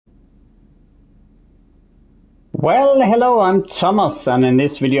Well, hello, I'm Thomas, and in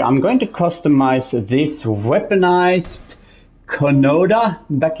this video I'm going to customize this weaponized Conada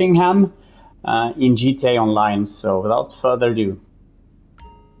Buckingham in GTA Online. So without further ado.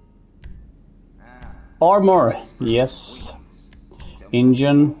 Armor, yes.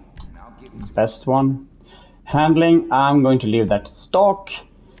 Engine, best one. Handling, I'm going to leave that stock.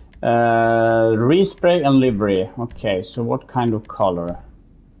 Respray and livery. Okay, so what kind of color?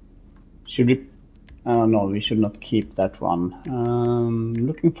 Should we... no, we should not keep that one.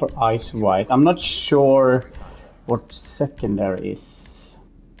 Looking for ice white. I'm not sure what secondary is.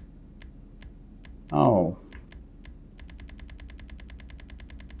 Oh.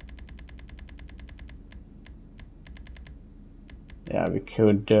 Yeah, we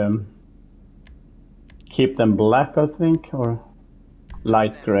could keep them black, I think, or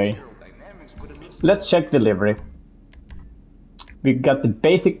light gray. Let's check the livery. We got the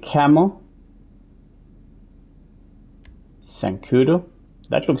basic camo. Sankudo.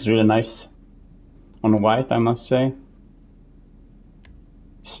 That looks really nice on white, I must say.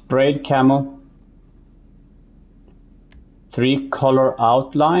 Sprayed camo. 3-color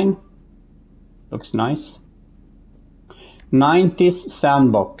outline. Looks nice. 90s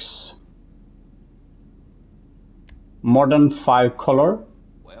sandbox. Modern 5-color.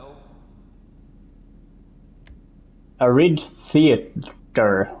 A rid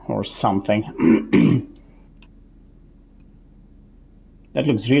theater or something. That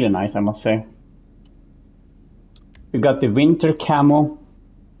looks really nice, I must say. We got the winter camo.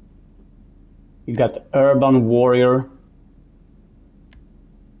 We got urban warrior.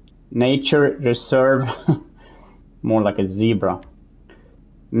 Nature reserve. More like a zebra.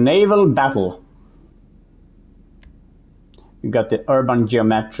 Naval battle. We got the urban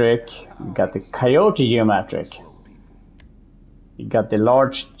geometric. We got the coyote geometric. We got the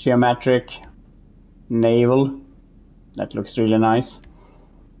large geometric. Naval. That looks really nice.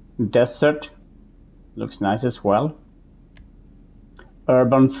 Desert looks nice as well.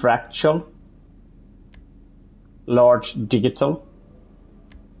 Urban fractal. Large digital.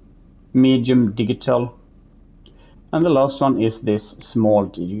 Medium digital. And the last one is this small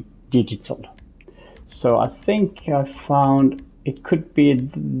digital. So I think I found it could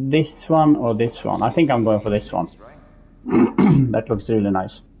be this one or this one. I think I'm going for this one. That looks really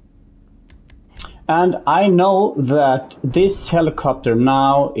nice. And I know that this helicopter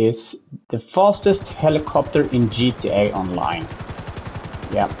now is the fastest helicopter in GTA Online.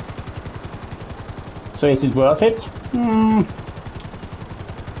 Yeah. So is it worth it?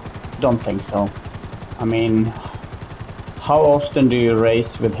 Don't think so. I mean, how often do you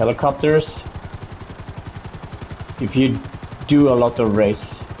race with helicopters? If you do a lot of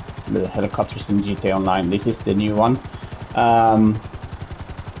race with helicopters in GTA Online, this is the new one.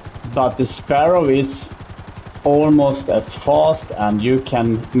 But the Sparrow is almost as fast, and you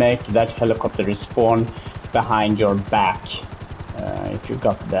can make that helicopter respawn behind your back if you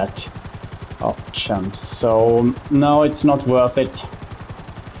got that option. So no, it's not worth it.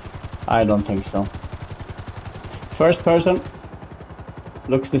 I don't think so. First person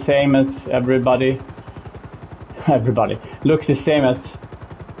looks the same as everybody. Everybody looks the same as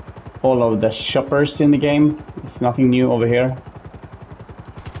all of the shoppers in the game. It's nothing new over here.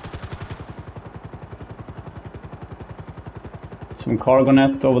 Some cargo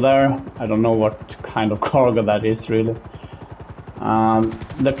net over there. I don't know what kind of cargo that is really.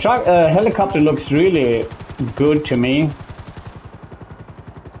 The truck helicopter looks really good to me.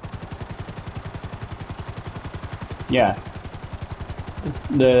 Yeah,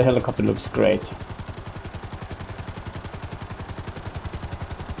 the helicopter looks great.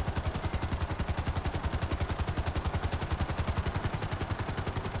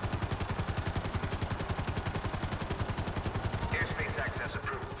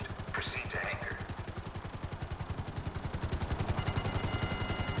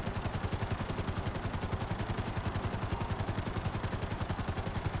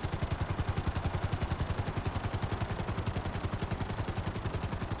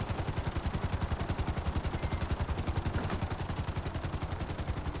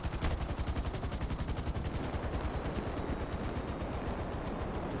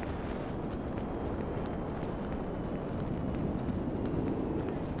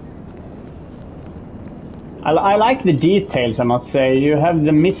 I like the details, I must say. You have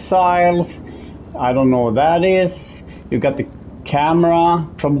the missiles, I don't know what that is. You got the camera,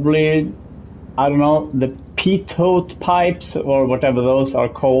 probably, I don't know, the pitot pipes or whatever those are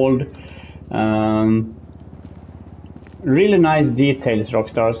called. Really nice details,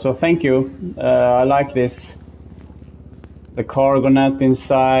 Rockstar, so thank you. I like this. The cargo net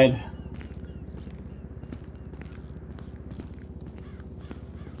inside.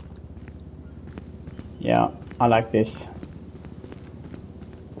 Yeah, I like this.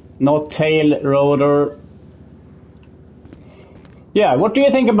 No tail rotor. Yeah, what do you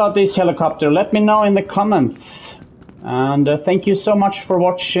think about this helicopter? Let me know in the comments. And thank you so much for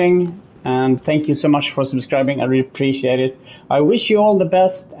watching. And thank you so much for subscribing. I really appreciate it. I wish you all the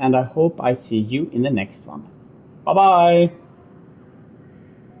best. And I hope I see you in the next one. Bye-bye.